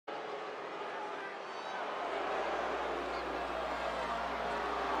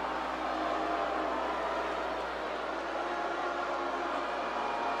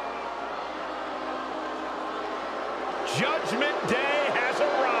Judgment Day has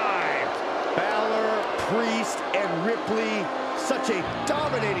arrived. Balor, Priest, and Ripley, such a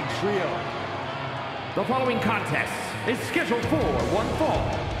dominating trio. The following contest is scheduled for one fall.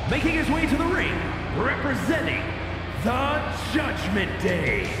 Making his way to the ring, representing the Judgment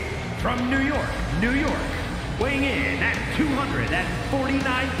Day. From New York, New York, weighing in at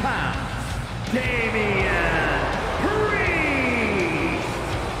 249 pounds, Damian Priest.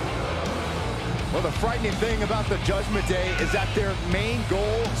 Well, the frightening thing about the Judgment Day is that their main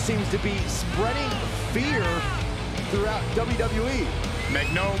goal seems to be spreading fear throughout WWE.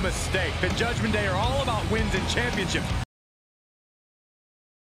 Make no mistake, the Judgment Day are all about wins and championships.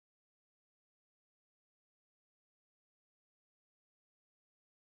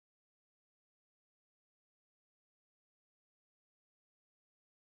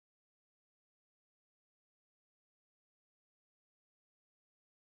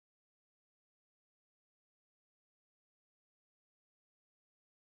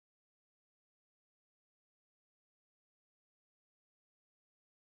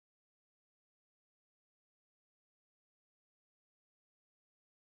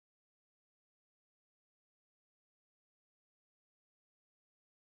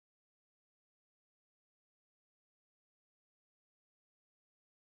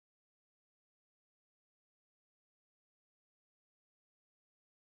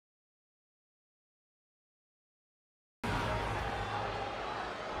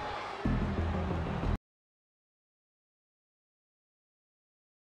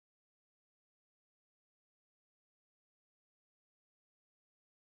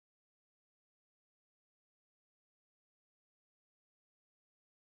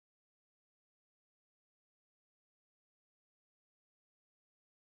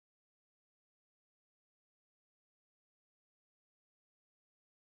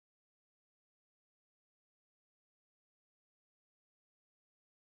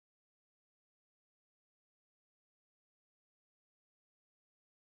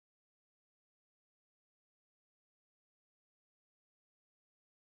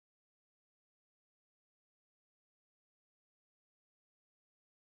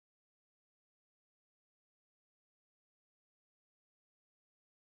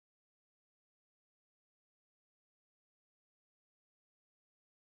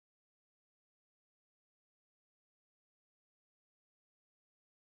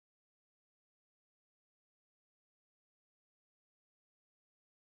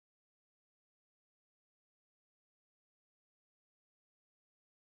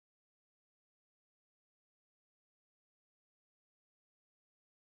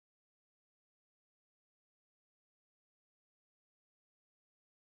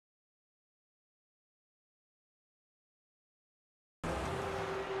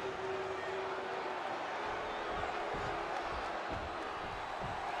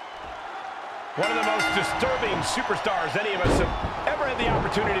 One of the most disturbing superstars any of us have ever had the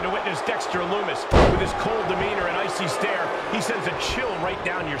opportunity to witness, Dexter Lumis. With his cold demeanor and icy stare, he sends a chill right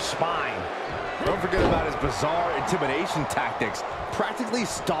down your spine. Don't forget about his bizarre intimidation tactics. Practically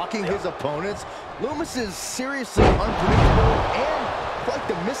stalking his opponents, Lumis is seriously unpredictable and quite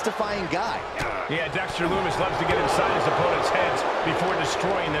the mystifying guy. Yeah, Dexter Lumis loves to get inside his opponent's heads before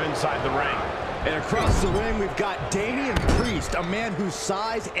destroying them inside the ring. And across the ring, we've got Damian Priest, a man whose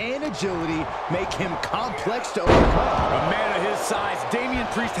size and agility make him complex to overcome. A man of his size, Damian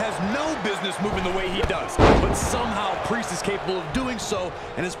Priest has no business moving the way he does. But somehow Priest is capable of doing so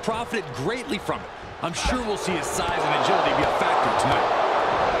and has profited greatly from it. I'm sure we'll see his size and agility be a factor tonight.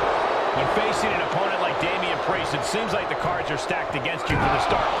 When facing an opponent like Damian Priest, it seems like the cards are stacked against you from the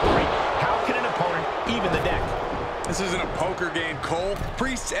start. How can an opponent even the deck? This isn't a poker game, Cole.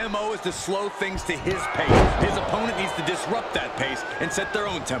 Priest's MO is to slow things to his pace. His opponent needs to disrupt that pace and set their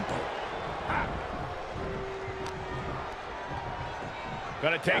own tempo.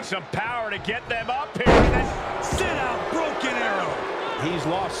 Gonna take some power to get them up here. And then Sit out, broken arrow. he's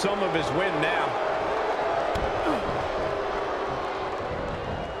lost some of his wind now.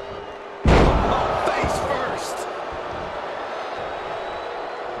 Face first.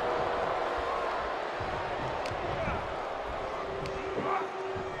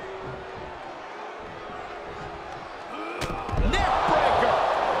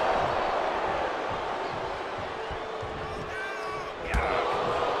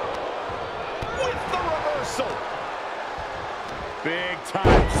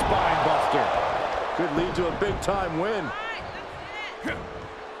 Big-time spine buster. Could lead to a big-time win.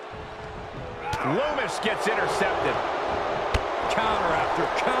 Lumis gets intercepted. Counter after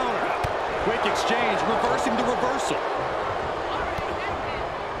counter. Quick exchange, reversing the reversal.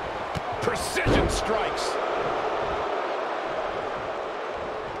 Precision strikes.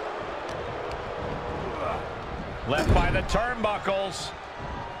 Left by the turnbuckles.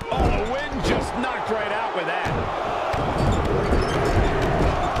 Oh, the wind just knocked right out with that.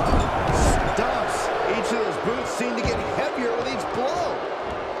 Stumps. Each of those boots seem to get heavier with each blow.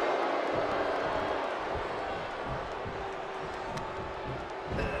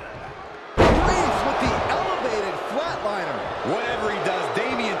 Priest with the elevated flatliner. Whatever he does,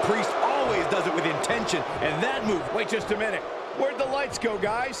 Damian Priest always does it with intention. And that move... Wait just a minute. Where'd the lights go,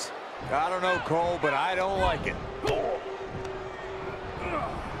 guys? I don't know, Cole, but I don't like it.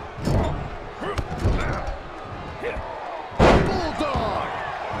 Bulldog.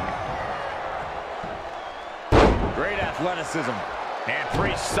 Great athleticism. And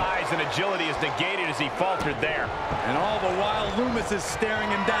Priest's size and agility is negated as he faltered there. And all the while, Lumis is staring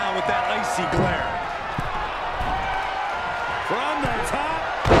him down with that icy glare. From the top.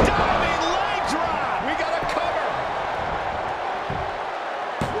 Diving leg drop. We got a cover.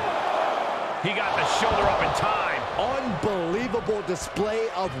 He got the shoulder up in time. Unbelievable display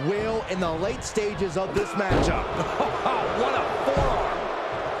of will in the late stages of this matchup. What a forearm.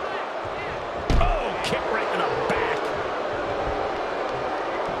 Oh, kick right in the back.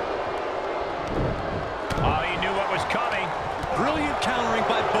 Oh, he knew what was coming. Brilliant countering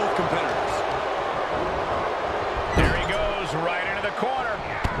by both competitors. There he goes, right into the corner.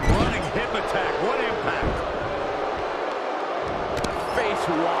 Running hip attack. What impact. Face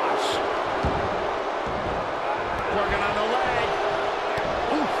wash. Working on the leg.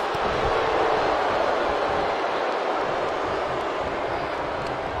 Oof.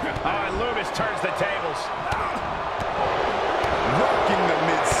 Oh, and Lumis turns the tables. Rocking the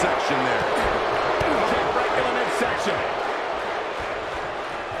midsection there. Kick right in the midsection.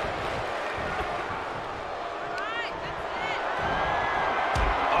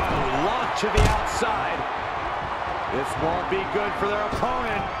 Oh, launch to the outside. This won't be good for their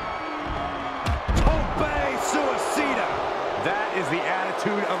opponent. Suicida. That is the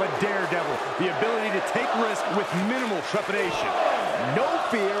attitude of a daredevil. The ability to take risk with minimal trepidation. No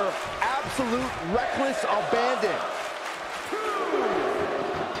fear, absolute reckless abandon.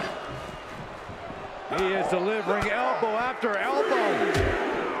 He is delivering elbow after elbow.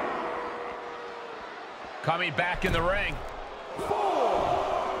 Coming back in the ring.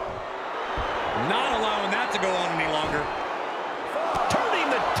 Not allowing that to go on any longer. Turning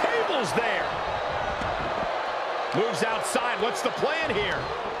the tables there. Moves outside. What's the plan here?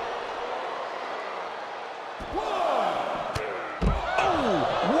 Oh,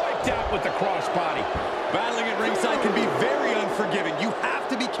 wiped out with the crossbody. Battling at ringside can be very unforgiving. You have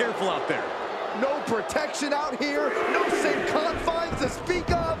to be careful out there. No protection out here. No safe confines to speak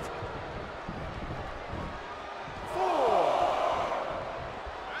of.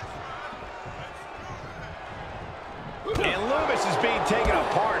 And Lumis is being taken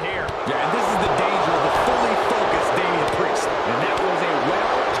apart here. Yeah, and this is the danger of the fully focused Damian Priest. And that was a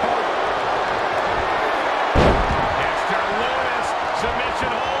well-targeted. Dexter Lumis,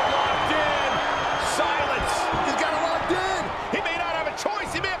 submission hold locked in. Silence. He's got it locked in. He may not have a choice.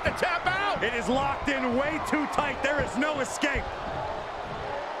 He may have to tap out. It is locked in way too tight. There is no escape.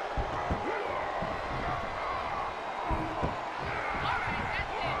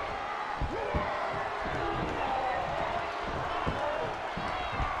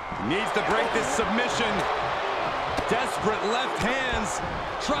 Needs to break this submission. Desperate left hands,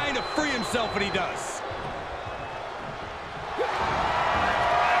 trying to free himself, and he does.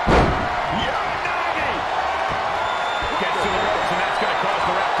 Yanagi! Gets to the ropes, and that's going to cause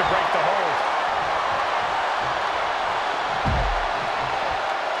the ref to break the hold.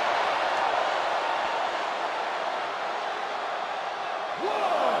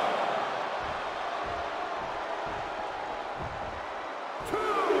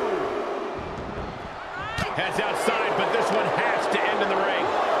 Heads outside, but this one has to end in the ring.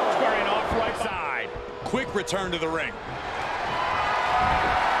 Squaring off right side. Quick return to the ring.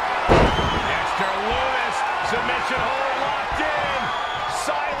 Dexter Lumis, submission hold locked in.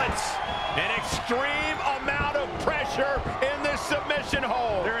 Silence. An extreme amount of pressure in this submission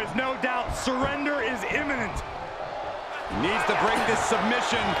hold. There is no doubt surrender is imminent. Needs to break this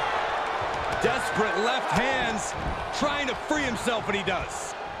submission. Desperate left hands, trying to free himself, and he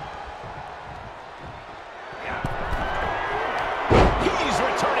does. He's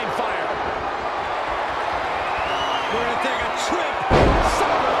returning fire. We're going to take a trip.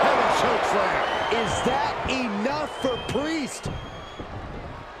 Heaven chokeslam. Is that enough for Priest?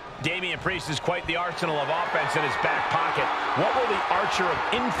 Damian Priest is quite the arsenal of offense in his back pocket. What will the Archer of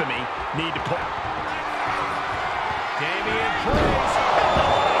Infamy need to put? Damian Priest.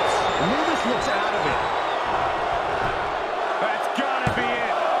 Lumis looks out of it. That's gotta be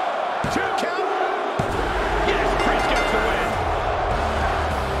it. 2 count. Yes,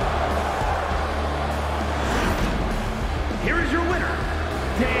 here is your winner,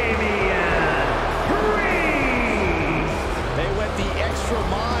 Damian Priest. They went the extra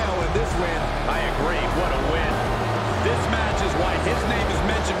mile in this win. I agree. What a win. This match is why his name is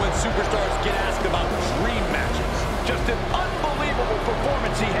mentioned when superstars get asked about dream matches. Just an unbelievable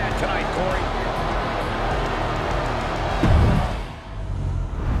performance he had tonight, Corey.